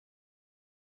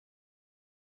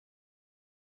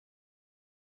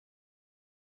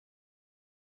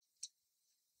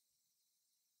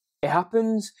It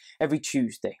happens every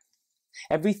Tuesday,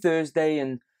 every Thursday,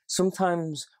 and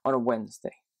sometimes on a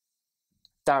Wednesday.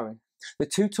 Darren, the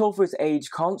too tall for his age,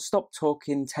 can't stop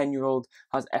talking 10-year-old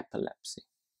has epilepsy.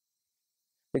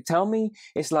 They tell me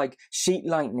it's like sheet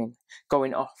lightning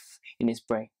going off in his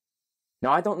brain.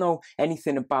 Now, I don't know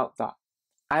anything about that.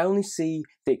 I only see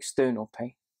the external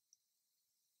pain.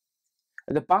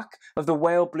 At the back of the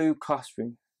whale blue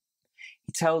classroom,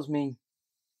 he tells me,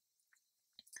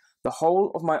 the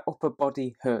whole of my upper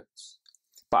body hurts,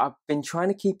 but I've been trying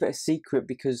to keep it a secret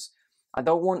because I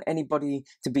don't want anybody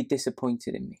to be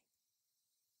disappointed in me.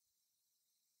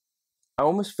 I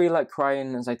almost feel like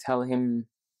crying as I tell him,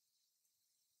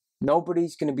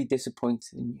 nobody's going to be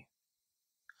disappointed in you.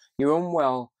 You're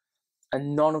unwell,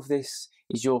 and none of this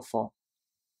is your fault.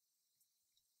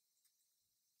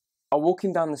 I walk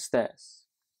him down the stairs,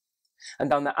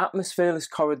 and down the atmosphereless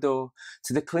corridor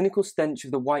to the clinical stench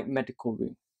of the white medical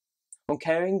room,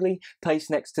 uncaringly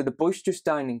placed next to the boisterous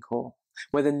dining hall,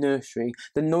 where the nursery,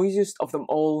 the noisiest of them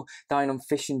all, dine on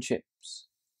fish and chips.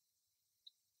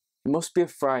 It must be a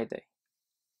Friday.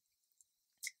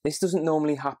 This doesn't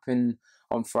normally happen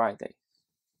on Friday.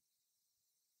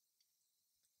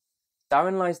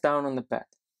 Darren lies down on the bed.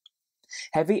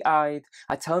 Heavy-eyed,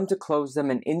 I tell him to close them,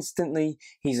 and instantly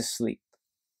he's asleep.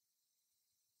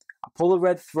 I pull a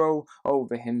red throw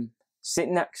over him, sit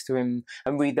next to him,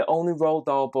 and read the only Roald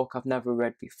Dahl book I've never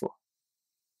read before.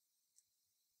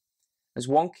 As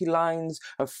wonky lines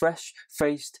of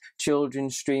fresh-faced children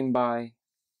stream by,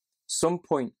 some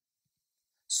point,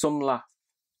 some laugh,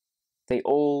 they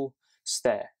all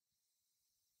stare.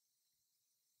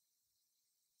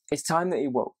 It's time that he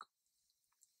woke.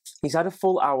 He's had a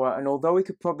full hour, and although he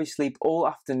could probably sleep all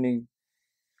afternoon,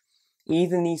 he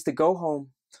either needs to go home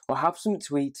or have something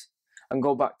to eat and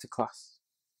go back to class.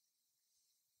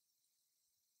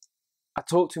 I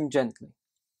talk to him gently,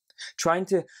 trying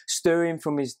to stir him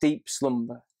from his deep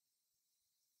slumber.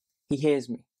 He hears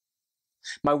me,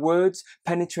 my words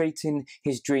penetrating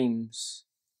his dreams.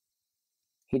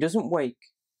 He doesn't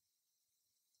wake,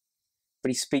 but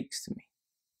he speaks to me.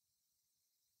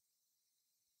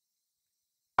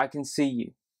 I can see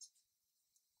you.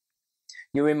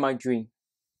 You're in my dream.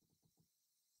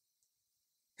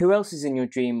 Who else is in your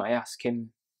dream? I ask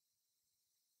him.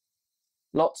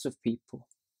 Lots of people.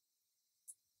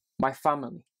 My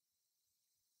family.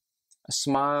 A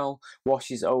smile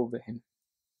washes over him,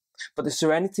 but the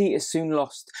serenity is soon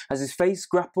lost as his face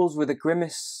grapples with a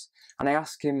grimace, and I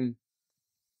ask him,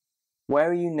 where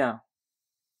are you now?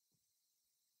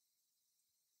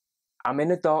 I'm in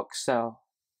a dark cell,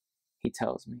 he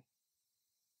tells me.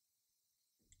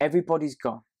 Everybody's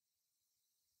gone.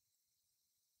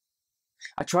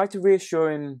 I try to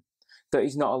reassure him that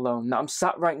he's not alone, that I'm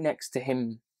sat right next to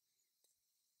him.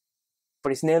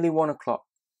 But it's nearly 1 o'clock,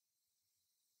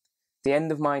 the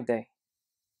end of my day.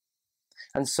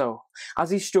 And so,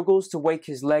 as he struggles to wake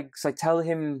his legs, I tell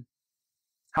him,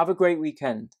 have a great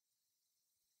weekend.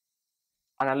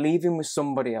 And I leave him with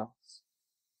somebody else.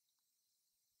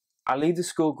 I leave the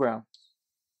school grounds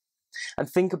and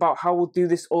think about how we'll do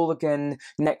this all again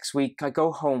next week. I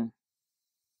go home,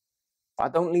 but I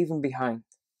don't leave him behind.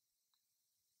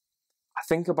 I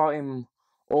think about him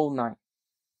all night.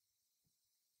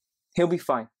 He'll be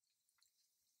fine,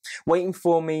 waiting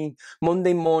for me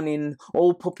Monday morning,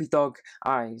 all puppy dog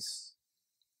eyes.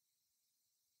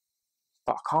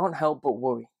 But I can't help but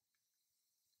worry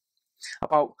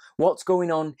about what's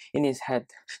going on in his head,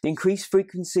 the increased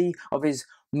frequency of his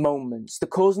moments, the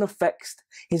cause and effects,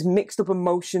 his mixed up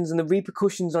emotions and the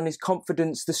repercussions on his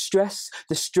confidence, the stress,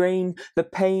 the strain, the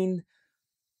pain.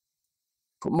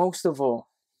 But most of all,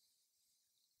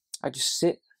 I just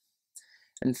sit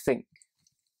and think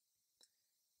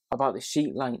about the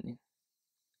sheet lightning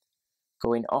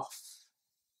going off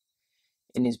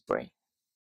in his brain.